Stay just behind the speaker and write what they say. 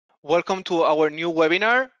Welcome to our new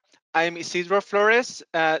webinar. I'm Isidro Flores,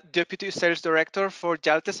 Deputy Sales Director for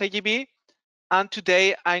Jaltest AGV, and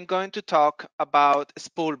today I'm going to talk about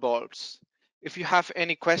spool bulbs. If you have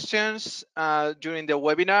any questions during the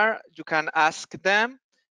webinar, you can ask them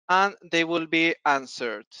and they will be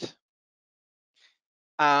answered.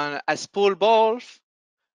 A spool bulb,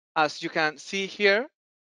 as you can see here,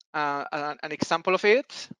 an example of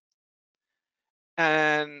it,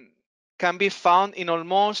 and can be found in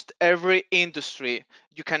almost every industry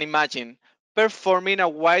you can imagine, performing a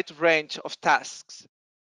wide range of tasks.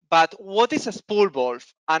 But what is a spool bulb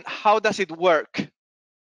and how does it work?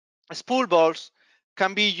 Spool bulbs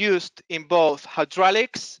can be used in both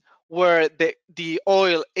hydraulics, where the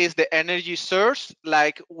oil is the energy source,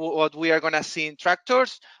 like what we are going to see in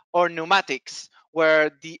tractors, or pneumatics,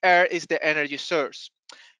 where the air is the energy source.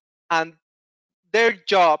 And their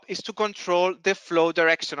job is to control the flow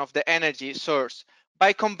direction of the energy source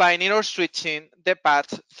by combining or switching the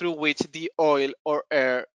path through which the oil or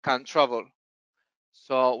air can travel.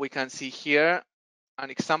 So we can see here an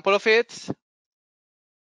example of it,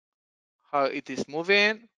 how it is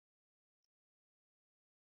moving.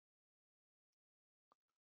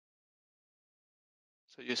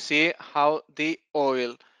 So you see how the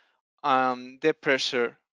oil, the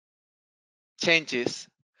pressure changes.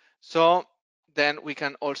 So then we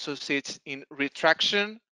can also see it in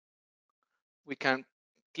retraction. We can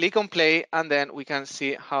click on play and then we can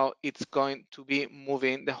see how it's going to be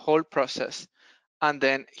moving the whole process. And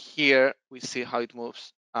then here we see how it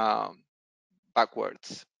moves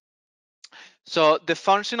backwards. So the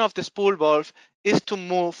function of the spool valve is to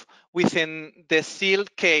move within the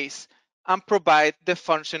sealed case and provide the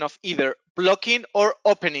function of either blocking or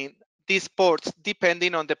opening these ports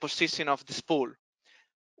depending on the position of the spool.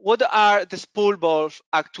 What are the spool valve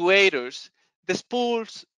actuators? The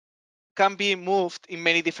spools can be moved in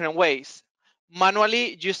many different ways.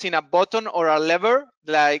 Manually using a button or a lever,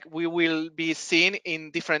 like we will be seeing in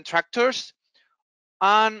different tractors,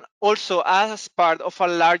 and also as part of a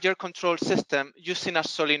larger control system using a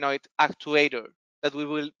solenoid actuator that we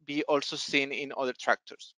will be also seeing in other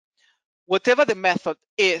tractors. Whatever the method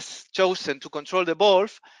is chosen to control the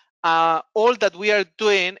valve, all that we are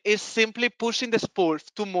doing is simply pushing the spool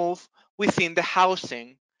to move within the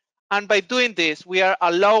housing. And by doing this, we are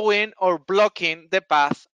allowing or blocking the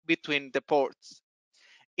path between the ports.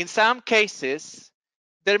 In some cases,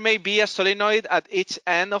 there may be a solenoid at each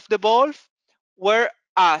end of the valve,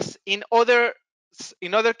 whereas in other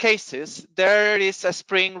cases, there is a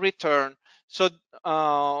spring return. So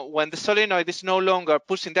when the solenoid is no longer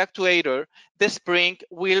pushing the actuator, the spring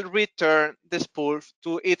will return the spool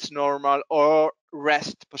to its normal or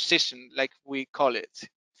rest position, like we call it.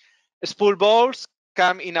 Spool valves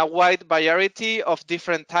come in a wide variety of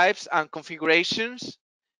different types and configurations,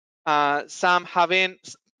 some having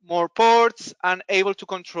more ports and able to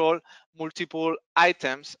control multiple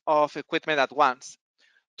items of equipment at once.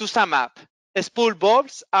 To sum up, spool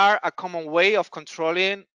valves are a common way of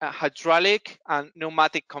controlling hydraulic and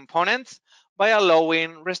pneumatic components by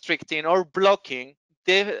allowing, restricting, or blocking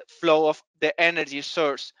the flow of the energy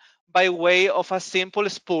source by way of a simple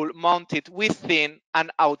spool mounted within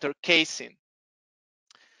an outer casing.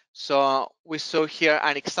 So we saw here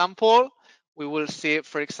an example. We will see,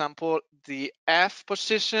 for example, the F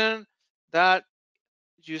position, that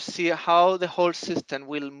you see how the whole system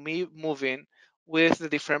will be moving with the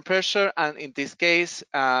different pressure. And in this case,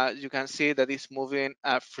 you can see that it's moving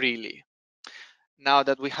freely. Now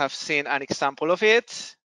that we have seen an example of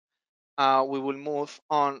it, we will move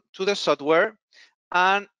on to the software.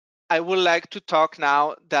 And I would like to talk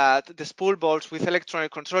now that the spool valves with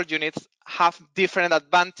electronic control units have different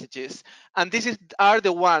advantages. And these are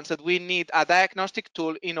the ones that we need a diagnostic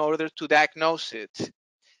tool in order to diagnose it.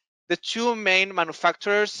 The two main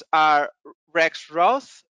manufacturers are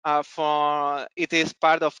Rexroth, it is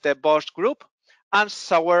part of the Bosch group, and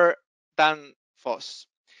Sauer Danfoss.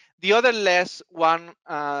 The other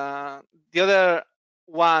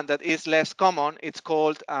one that is less common, it's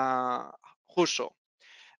called Huso.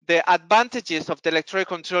 The advantages of the electronic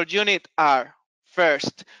control unit are: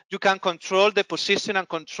 first, you can control the position and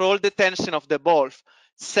control the tension of the valve.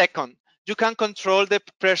 Second, you can control the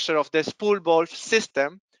pressure of the spool valve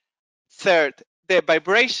system. Third, the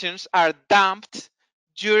vibrations are damped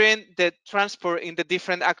during the transport in the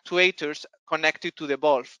different actuators connected to the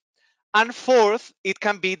valve. And fourth, it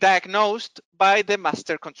can be diagnosed by the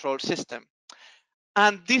master control system.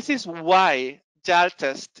 And this is why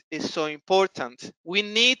JALTEST is so important. We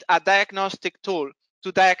need a diagnostic tool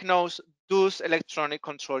to diagnose those electronic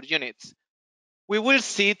control units. We will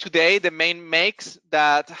see today the main makes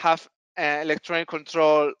that have electronic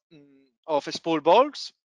control of spool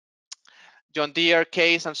bolts, John Deere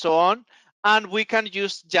case, and so on, and we can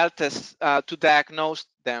use Jaltest to diagnose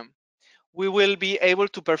them. We will be able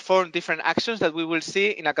to perform different actions that we will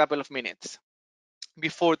see in a couple of minutes.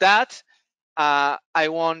 Before that, I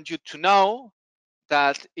want you to know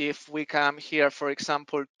that if we come here, for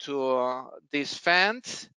example, to this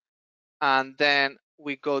fence, and then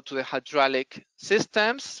we go to the hydraulic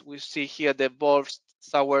systems, we see here the valve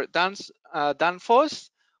sour Danfoss.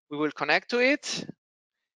 We will connect to it.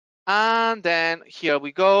 And then here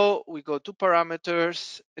we go to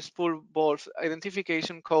parameters, spool valve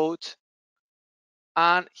identification code,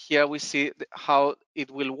 and here we see how it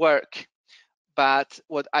will work. But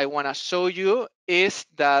what I want to show you is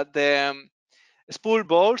that the spool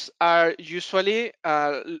valves are usually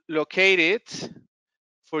located,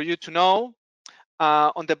 for you to know,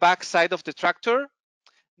 on the back side of the tractor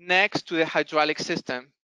next to the hydraulic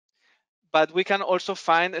system. But we can also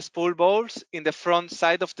find spool valves in the front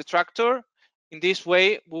side of the tractor. In this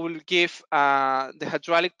way, we will give the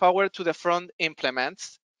hydraulic power to the front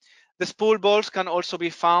implements. The spool valves can also be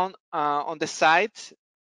found on the side.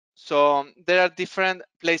 So there are different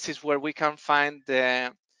places where we can find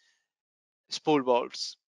the spool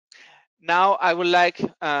valves. Now I would like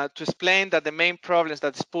to explain that the main problems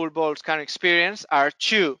that spool valves can experience are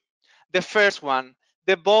two. The first one,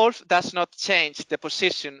 the valve does not change the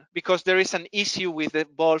position because there is an issue with the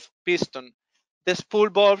valve piston. The spool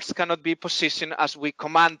valves cannot be positioned as we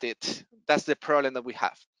command it. That's the problem that we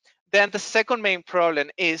have. Then the second main problem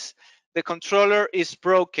is the controller is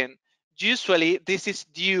broken. Usually this is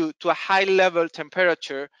due to a high level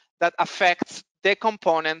temperature that affects the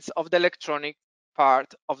components of the electronic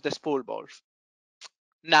part of the spool valve.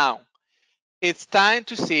 Now, it's time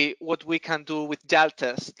to see what we can do with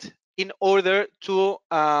Jaltest in order to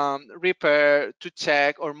repair, to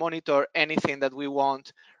check, or monitor anything that we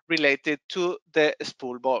want related to the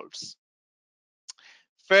spool valves.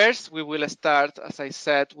 First, we will start, as I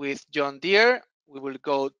said, with John Deere. We will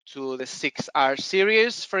go to the 6R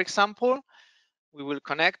series, for example. We will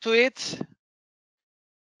connect to it.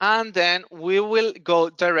 And then we will go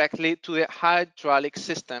directly to the hydraulic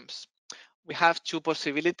systems. We have two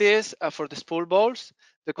possibilities for the spool valves: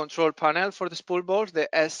 the control panel for the spool valves, the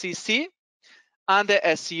SCC, and the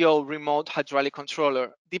SCO, remote hydraulic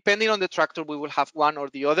controller. Depending on the tractor, we will have one or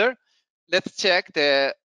the other. Let's check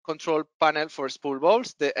the control panel for spool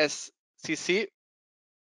valves, the SCC.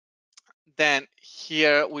 Then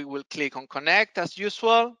here we will click on connect as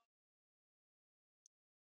usual.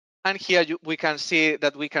 And here we can see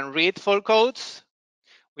that we can read fault codes.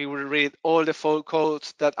 We will read all the fault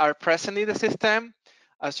codes that are present in the system.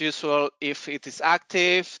 As usual, if it is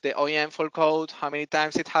active, the OEM fault code, how many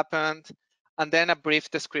times it happened, and then a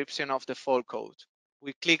brief description of the fault code.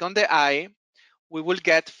 We click on the eye, we will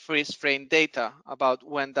get freeze frame data about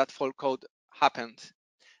when that fault code happened.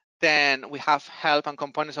 Then we have help and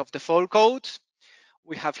components of the fault code.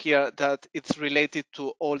 We have here that it's related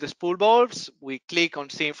to all the spool valves. We click on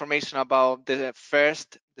see information about the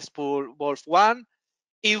first, the spool valve 1.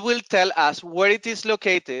 It will tell us where it is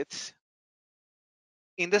located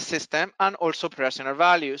in the system and also operational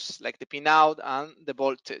values like the pinout and the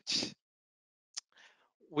voltage.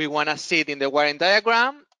 We want to see it in the wiring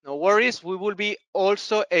diagram. No worries, we will be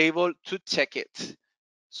also able to check it.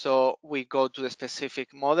 So we go to the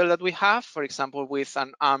specific model that we have, for example, with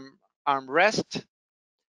an armrest.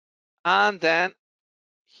 And then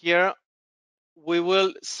here we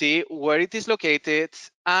will see where it is located.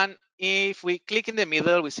 And if we click in the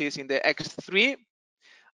middle, we see it's in the X3,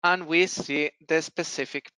 and we see the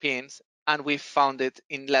specific pins, and we found it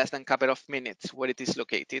in less than a couple of minutes where it is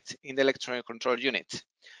located in the electronic control unit.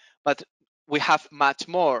 But we have much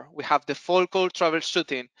more. We have the fault code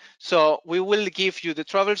troubleshooting. So we will give you the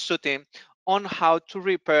troubleshooting on how to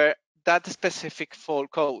repair that specific fault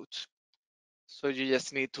code. So you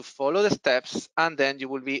just need to follow the steps and then you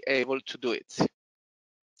will be able to do it.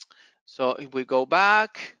 So if we go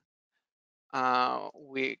back,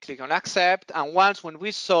 we click on accept, and when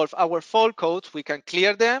we solve our fault codes, we can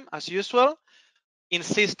clear them as usual. In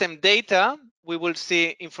system data, we will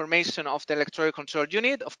see information of the electronic control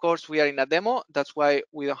unit. Of course, we are in a demo, that's why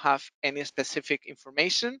we don't have any specific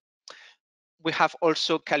information. We have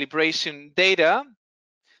also calibration data.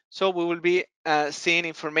 So we will be seeing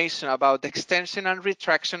information about the extension and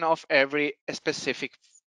retraction of every specific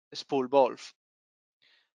spool valve.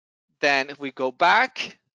 Then if we go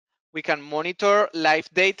back, we can monitor live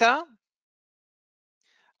data.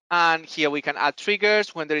 And here we can add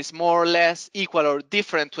triggers when there is more or less equal or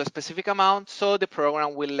different to a specific amount. So the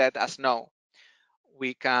program will let us know.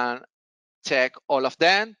 We can check all of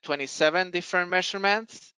them, 27 different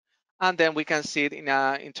measurements, and then we can see it in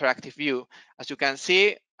an interactive view. As you can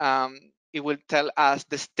see, it will tell us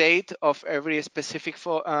the state of every specific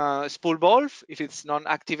spool valve, if it's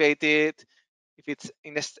non-activated, if it's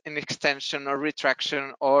in an extension or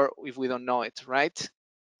retraction, or if we don't know it, right?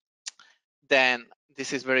 Then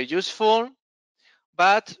this is very useful,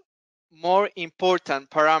 but more important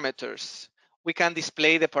parameters. We can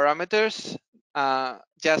display the parameters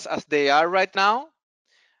just as they are right now,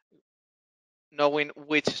 knowing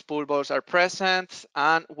which spool balls are present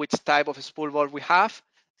and which type of spool ball we have.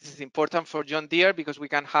 This is important for John Deere because we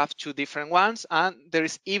can have two different ones, and there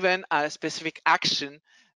is even a specific action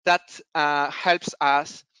that helps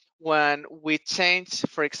us when we change,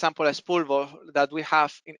 for example, a spool ball that we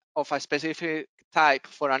have of a specific type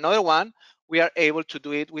for another one. We are able to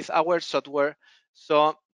do it with our software.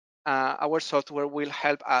 So our software will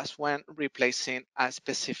help us when replacing a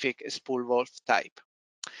specific spool valve type.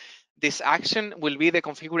 This action will be the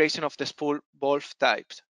configuration of the spool valve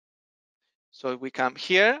types. So we come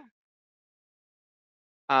here.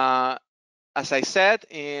 As I said,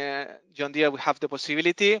 in John Deere, we have the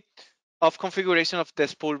possibility of configuration of the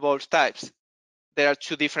spool valve types. There are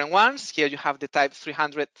two different ones. Here you have the type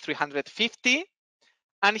 300, 350,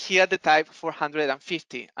 and here the type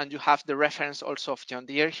 450. And you have the reference also of John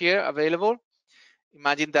Deere here available.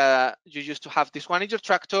 Imagine that you used to have this one in your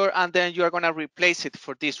tractor, and then you are going to replace it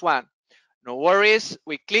for this one. No worries,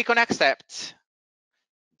 we click on accept.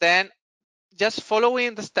 Then just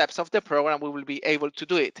following the steps of the program, we will be able to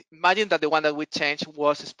do it. Imagine that the one that we changed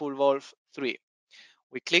was spool valve 3.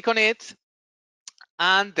 We click on it,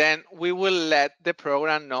 and then we will let the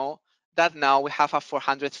program know that now we have a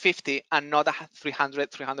 450 and not a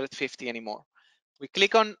 300, 350 anymore. We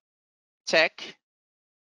click on check,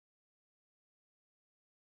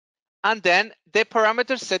 and then the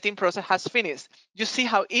parameter setting process has finished. You see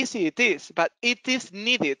how easy it is, but it is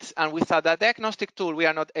needed, and without a diagnostic tool, we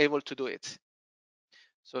are not able to do it.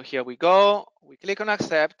 So here we go, we click on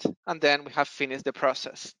accept, and then we have finished the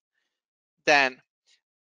process. Then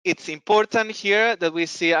it's important here that we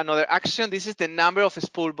see another action. This is the number of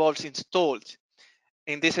spool valves installed.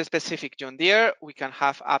 In this specific John Deere, we can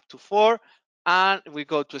have up to 4, and we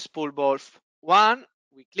go to spool valve 1,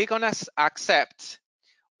 we click on accept.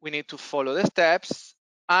 We need to follow the steps,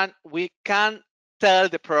 and we can tell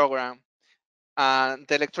the program and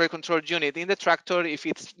the electronic control unit in the tractor if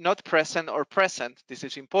it's not present or present. This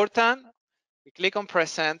is important. We click on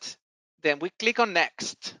present, then we click on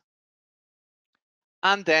next,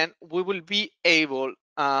 and then we will be able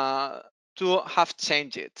to have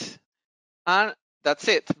changed it. And that's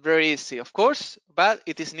it, very easy, of course, but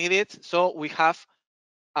it is needed so we have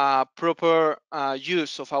proper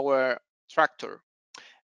use of our tractor.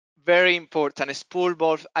 Very important, spool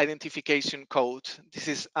valve identification code. This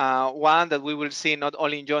is one that we will see not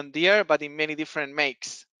only in John Deere, but in many different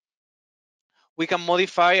makes. We can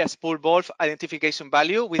modify a spool valve identification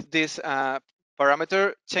value with this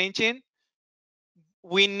parameter changing.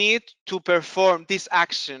 We need to perform this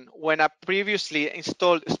action when a previously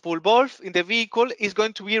installed spool valve in the vehicle is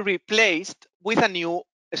going to be replaced with a new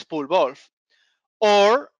spool valve,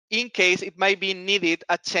 or in case it might be needed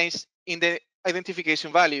a change in the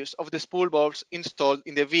identification values of the spool valves installed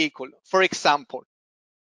in the vehicle. For example,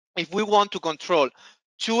 if we want to control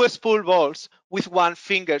two spool valves with one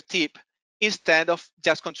fingertip instead of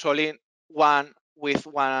just controlling one with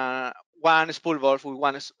one spool valve with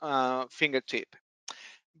one fingertip.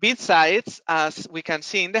 Besides, as we can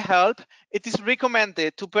see in the help, it is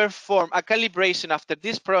recommended to perform a calibration after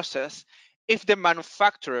this process if the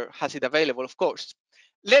manufacturer has it available, of course.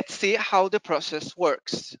 Let's see how the process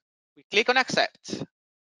works. We click on accept.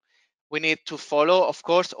 We need to follow, of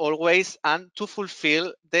course, always and to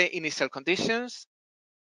fulfill the initial conditions.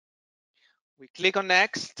 We click on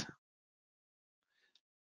next.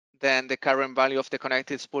 Then the current value of the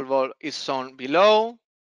connected spool valve is shown below.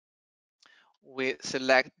 We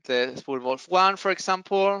select the spool valve 1, for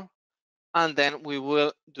example, and then we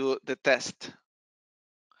will do the test.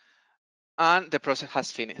 And the process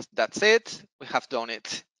has finished. That's it. We have done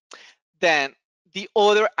it. Then the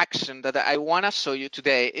other action that I want to show you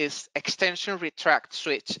today is extension retract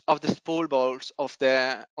switch of the spool valves of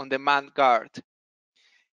the on-demand guard.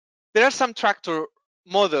 There are some tractor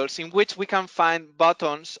models in which we can find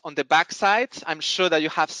buttons on the backside. I'm sure that you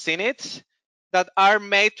have seen it, that are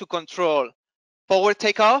made to control power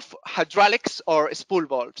takeoff, hydraulics, or spool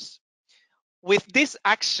valves. With this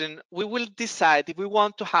action, we will decide if we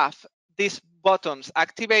want to have these buttons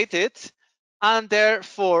activated and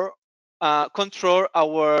therefore control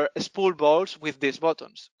our spool valves with these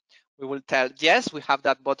buttons. We will tell yes, we have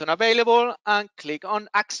that button available and click on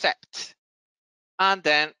accept. And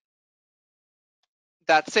then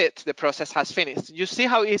that's it, the process has finished. You see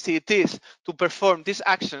how easy it is to perform these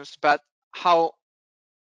actions, but how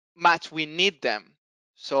much we need them.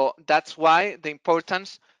 So that's why the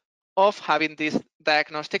importance of having this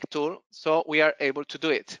diagnostic tool, so we are able to do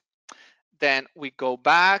it. Then we go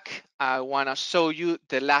back. I want to show you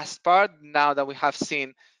the last part. Now that we have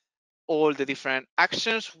seen all the different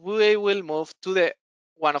actions, we will move to the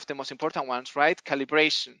one of the most important ones, right?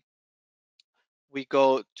 Calibration. We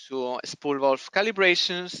go to spool valve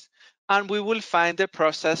calibrations, and we will find the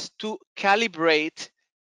process to calibrate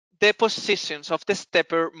the positions of the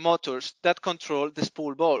stepper motors that control the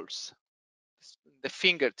spool valves, the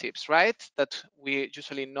fingertips, right? That we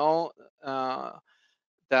usually know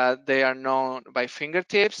that they are known by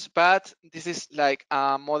fingertips, but this is like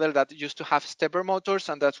a model that used to have stepper motors,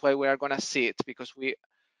 and that's why we are going to see it, because we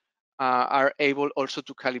are able also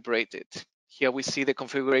to calibrate it. Here we see the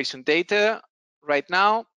configuration data right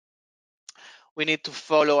now. We need to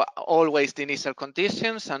follow always the initial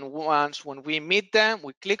conditions, and once when we meet them,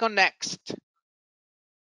 we click on next.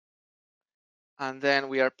 And then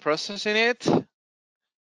we are processing it.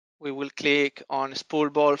 We will click on spool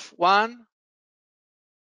valve 1,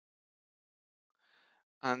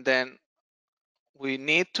 and then we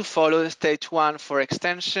need to follow the stage 1 for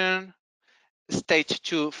extension, stage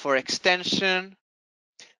 2 for extension,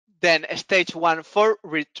 then stage 1 for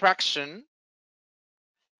retraction,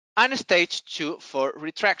 and stage 2 for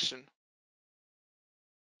retraction.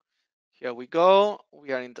 Here we go.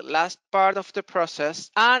 We are in the last part of the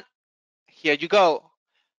process, and here you go.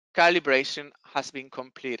 Calibration has been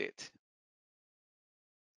completed.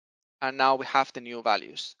 And now we have the new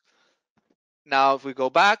values. Now if we go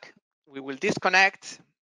back, we will disconnect.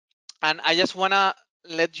 And I just want to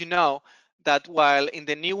let you know that while in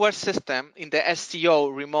the newer system, in the SCO,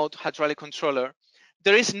 remote hydraulic controller,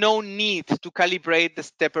 there is no need to calibrate the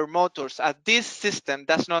stepper motors, as this system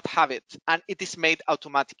does not have it, and it is made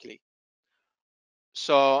automatically.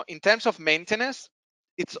 So in terms of maintenance,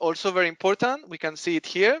 it's also very important. We can see it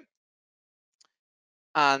here.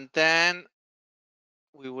 And then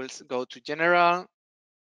we will go to general.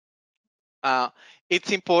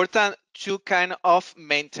 It's important to kind of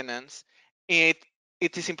maintenance. It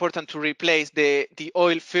is important to replace the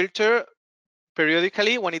oil filter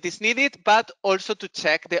periodically when it is needed, but also to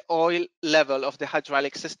check the oil level of the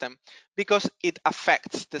hydraulic system, because it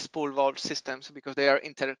affects the spool valve systems because they are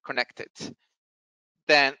interconnected.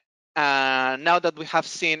 Then now that we have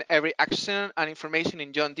seen every action and information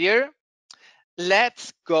in John Deere,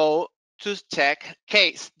 let's go to check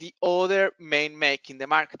Case, the other main make in the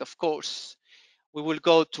market, of course. We will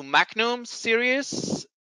go to Magnum series.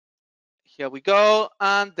 Here we go.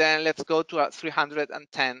 And then let's go to a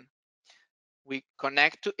 310. We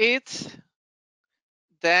connect to it.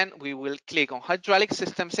 Then we will click on hydraulic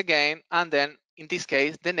systems again. And then in this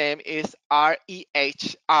case, the name is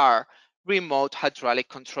REHR, Remote Hydraulic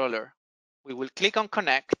Controller. We will click on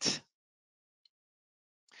connect.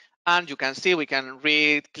 And you can see we can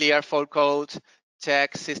read clear fault code,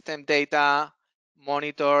 check system data,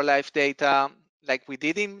 monitor live data, like we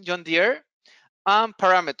did in John Deere, and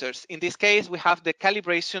parameters. In this case, we have the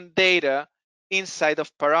calibration data inside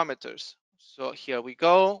of parameters. So here we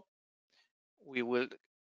go. We will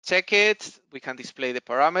check it. We can display the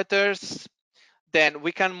parameters. Then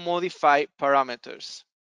we can modify parameters.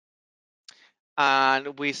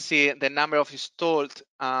 And we see the number of installed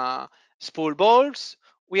spool valves.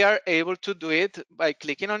 We are able to do it by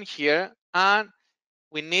clicking on here, and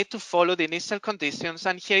we need to follow the initial conditions.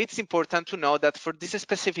 And here it's important to know that for this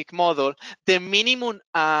specific model, the minimum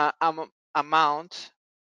amount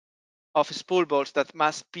of spool valves that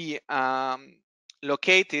must be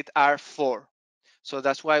located are 4. So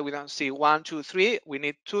that's why we don't see 1, 2, 3. We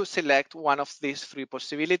need to select one of these 3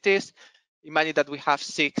 possibilities. Imagine that we have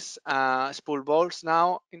 6 spool valves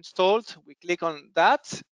now installed. We click on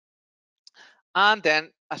that. And then,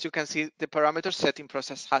 as you can see, the parameter setting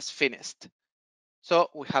process has finished. So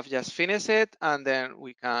we have just finished it, and then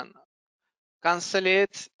we can cancel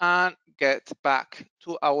it and get back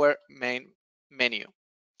to our main menu.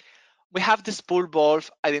 We have the spool valve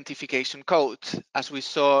identification code. As we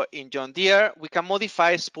saw in John Deere, we can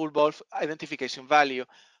modify spool valve identification value.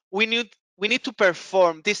 We need to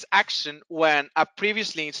perform this action when a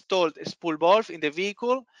previously installed spool valve in the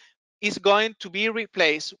vehicle is going to be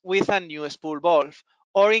replaced with a new spool valve,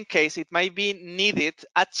 or in case it might be needed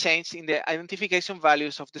a change in the identification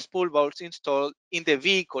values of the spool valves installed in the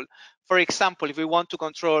vehicle. For example, if we want to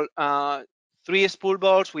control 3 spool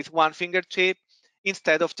valves with 1 fingertip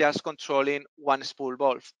instead of just controlling 1 spool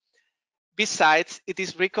valve. Besides, it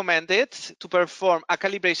is recommended to perform a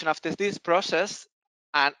calibration after this process,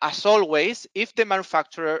 and as always, if the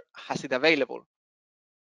manufacturer has it available.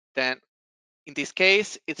 Then in this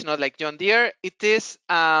case, it's not like John Deere, it is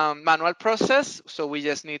a manual process, so we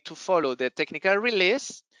just need to follow the technical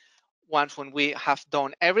release. Once when we have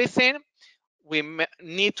done everything, we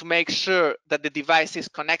need to make sure that the device is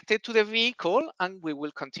connected to the vehicle, and we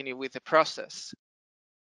will continue with the process.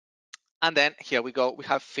 And then here we go, we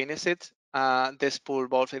have finished it, the spool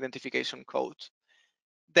valve identification code.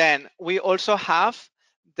 Then we also have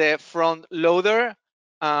the front loader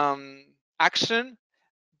action,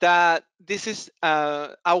 that this is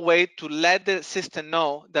a way to let the system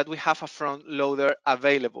know that we have a front loader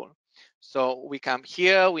available. So we come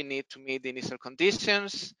here, we need to meet the initial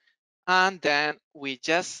conditions, and then we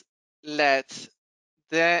just let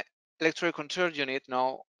the electronic control unit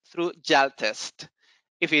know through Jaltest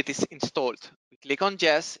if it is installed. We click on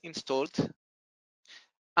yes, installed,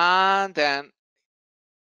 and then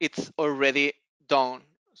it's already done.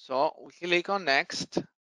 So we click on next,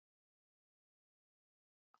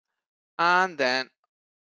 and then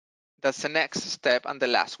that's the next step and the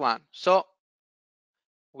last one. So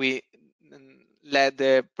we let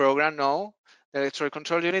the program know, the electronic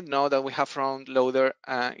control unit know that we have front loader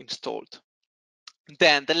installed.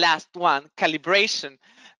 Then the last one, calibration.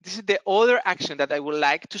 This is the other action that I would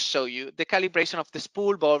like to show you, the calibration of the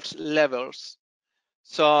spool valves levels.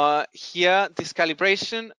 So here, this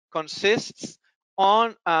calibration consists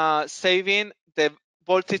on saving the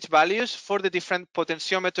voltage values for the different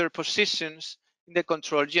potentiometer positions in the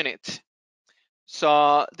control unit.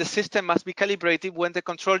 So the system must be calibrated when the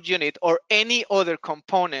control unit or any other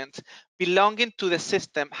component belonging to the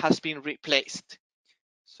system has been replaced.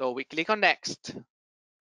 So we click on next.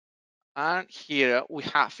 And here we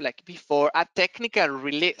have, like before, a technical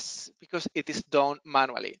release because it is done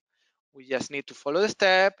manually. We just need to follow the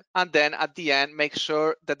step, and then at the end, make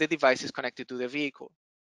sure that the device is connected to the vehicle.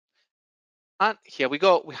 And here we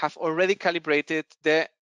go. We have already calibrated the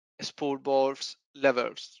spool valves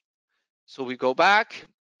levels. So we go back.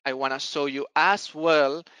 I want to show you as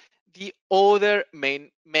well the other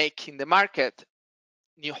main make in the market,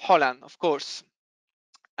 New Holland, of course.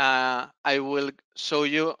 I will show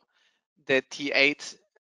you the T8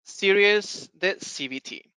 series, the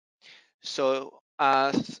CVT. So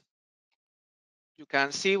as you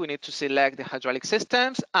can see, we need to select the hydraulic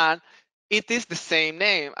systems, and it is the same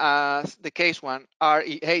name as the case one,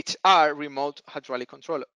 REHR, Remote Hydraulic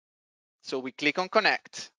Controller. So we click on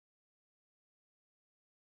Connect.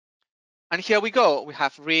 And here we go. We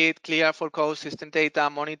have read, clear, for code, system data,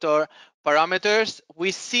 monitor, parameters.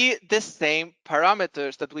 We see the same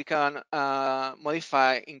parameters that we can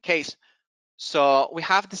modify in case. So we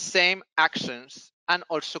have the same actions and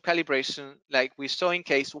also calibration like we saw in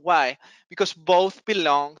case. Why? Because both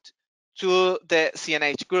belonged to the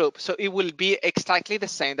CNH group. So it will be exactly the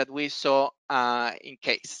same that we saw in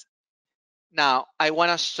case. Now, I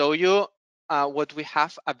want to show you what we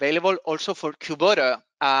have available also for Kubota,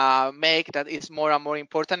 make that is more and more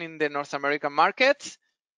important in the North American market.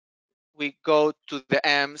 We go to the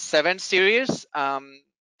M7 series,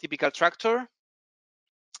 typical tractor.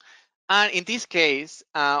 And in this case,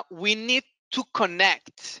 we need to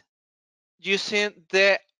connect using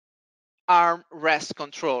the arm rest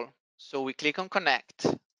control. So we click on connect.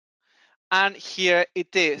 And here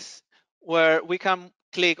it is, where we can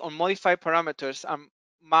click on modify parameters and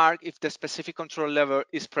mark if the specific control lever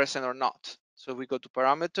is present or not. So we go to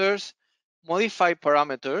parameters, modify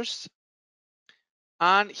parameters,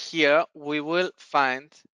 and here we will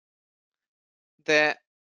find the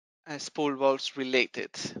spool valves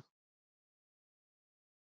related.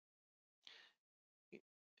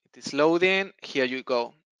 It is loading. Here you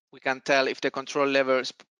go. We can tell if the control lever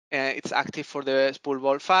is it's active for the spool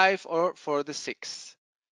valve 5 or for the 6.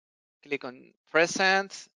 Click on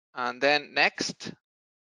present and then next.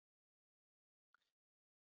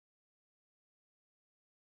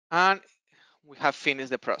 And we have finished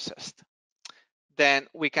the process. Then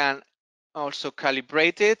we can also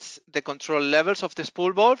calibrate it, the control levels of the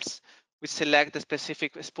spool valves. We select the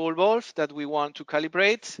specific spool valve that we want to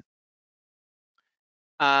calibrate.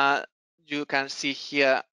 You can see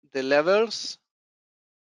here the levels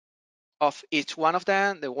of each one of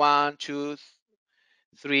them, the 1, 2,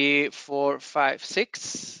 3, 4, 5,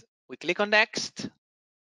 6. We click on next.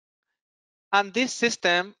 And this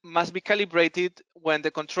system must be calibrated when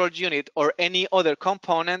the control unit or any other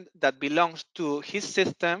component that belongs to his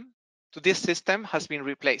system, to this system, has been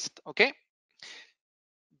replaced, okay?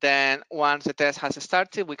 Then once the test has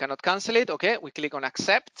started, we cannot cancel it, okay? We click on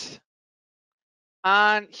accept.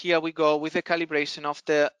 And here we go with the calibration of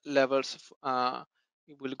the levels.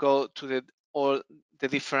 We will go to all the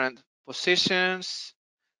different positions.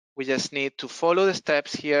 We just need to follow the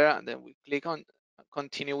steps here, and then we click on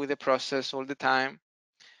continue with the process all the time.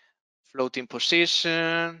 Floating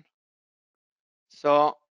position.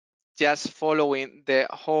 So just following the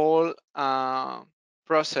whole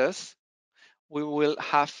process, we will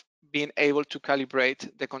have been able to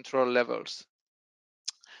calibrate the control levels.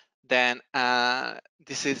 Then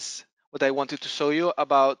this is what I wanted to show you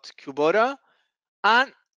about Kubota.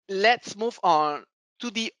 And let's move on to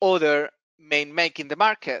the other main make in the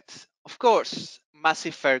market. Of course,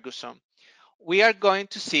 Massey Ferguson. We are going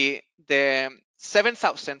to see the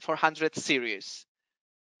 7400 series.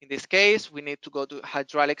 In this case, we need to go to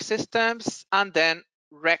hydraulic systems and then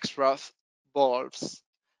Rexroth valves,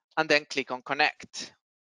 and then click on connect.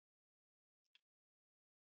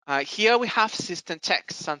 Here we have system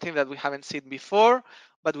checks, something that we haven't seen before,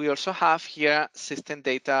 but we also have here system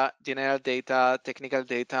data, general data, technical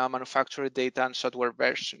data, manufacturer data, and software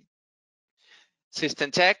version.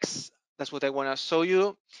 System checks, that's what I want to show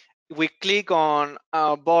you. We click on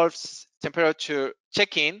valves temperature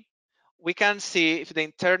checking. We can see if the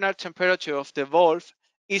internal temperature of the valve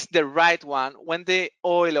is the right one when the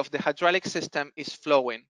oil of the hydraulic system is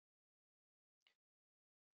flowing.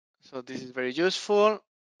 So this is very useful.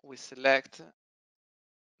 We select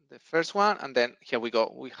the first one, and then here we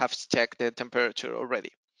go. We have checked the temperature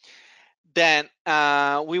already. Then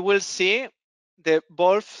we will see the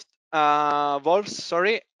valves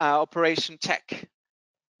operation check.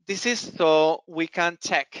 This is so we can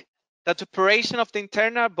check that the operation of the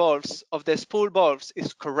internal valves of the spool valves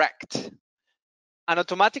is correct. An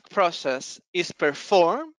automatic process is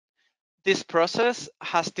performed. This process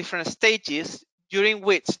has different stages during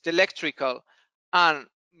which the electrical and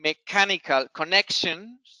mechanical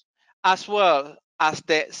connections, as well as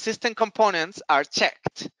the system components, are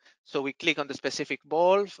checked. So we click on the specific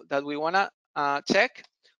valve that we want to check.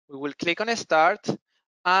 We will click on start,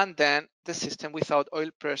 and then the system without oil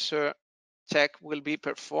pressure check will be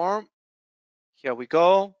performed. Here we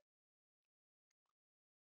go.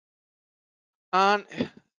 And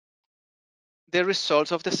the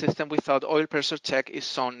results of the system without oil pressure check is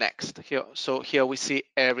shown next. So here we see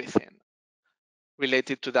everything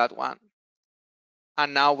related to that one.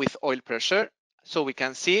 And now with oil pressure, so we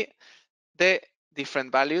can see the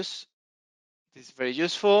different values. This is very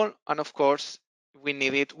useful. And of course, if we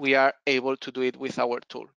need it, we are able to do it with our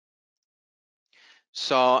tool.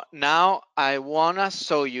 So now I want to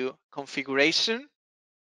show you configuration.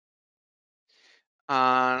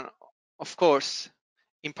 And of course,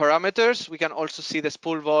 in parameters, we can also see the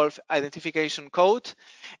spool valve identification code.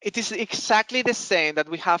 It is exactly the same that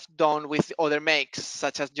we have done with other makes,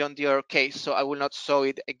 such as John Deere case, so I will not show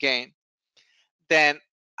it again. Then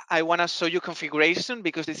I want to show you configuration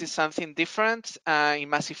because this is something different in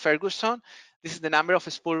Massey Ferguson. This is the number of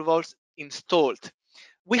spool valves installed.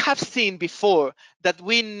 We have seen before that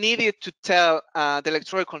we needed to tell the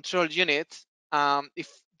electronic control unit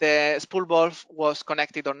if the spool valve was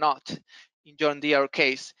connected or not in John Deere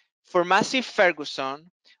case. For Massey Ferguson,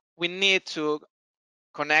 we need to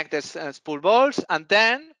connect the spool valves, and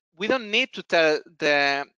then we don't need to tell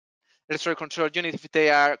the electronic control unit if they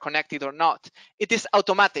are connected or not. It is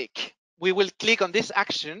automatic. We will click on this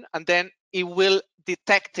action, and then it will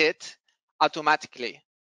detect it automatically.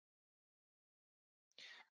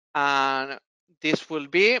 And this will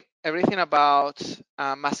be everything about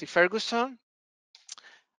Massey Ferguson.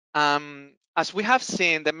 As we have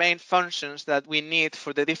seen, the main functions that we need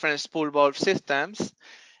for the different spool valve systems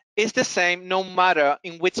is the same no matter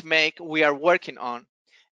in which make we are working on.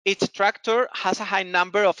 Each tractor has a high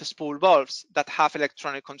number of spool valves that have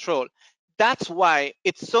electronic control. That's why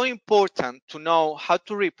it's so important to know how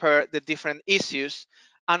to repair the different issues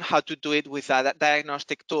and how to do it with a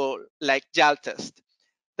diagnostic tool like Jaltest.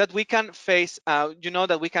 That we can face,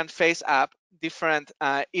 that we can face up different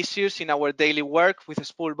issues in our daily work with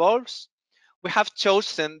spool valves. We have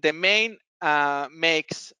chosen the main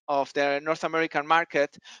makes of the North American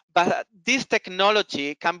market, but this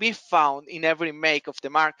technology can be found in every make of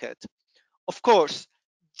the market. Of course,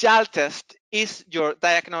 Jaltest is your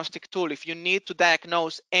diagnostic tool if you need to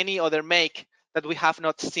diagnose any other make that we have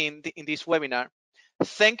not seen in this webinar.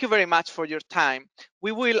 Thank you very much for your time.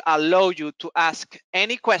 We will allow you to ask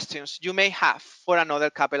any questions you may have for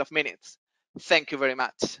another couple of minutes. Thank you very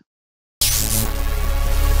much.